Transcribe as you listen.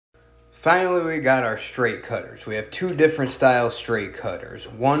Finally, we got our straight cutters. We have two different style straight cutters,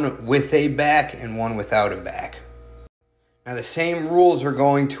 one with a back and one without a back. Now the same rules are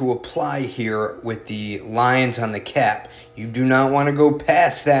going to apply here with the lines on the cap. You do not want to go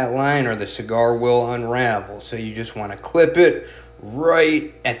past that line or the cigar will unravel. So you just want to clip it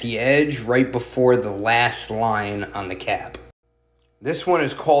right at the edge, right before the last line on the cap. This one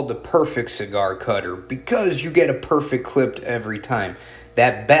is called the perfect cigar cutter because you get a perfect clip every time.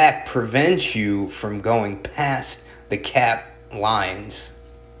 That back prevents you from going past the cap lines.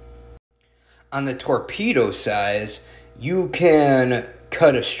 On the torpedo size, you can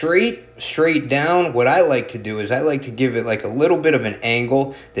cut a straight down. What I like to do is I like to give it like a little bit of an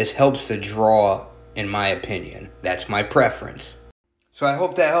angle. This helps the draw, in my opinion. That's my preference. So I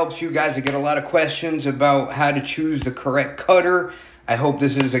hope that helps you guys. I get a lot of questions about how to choose the correct cutter. I hope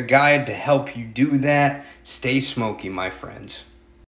this is a guide to help you do that. Stay smoky, my friends.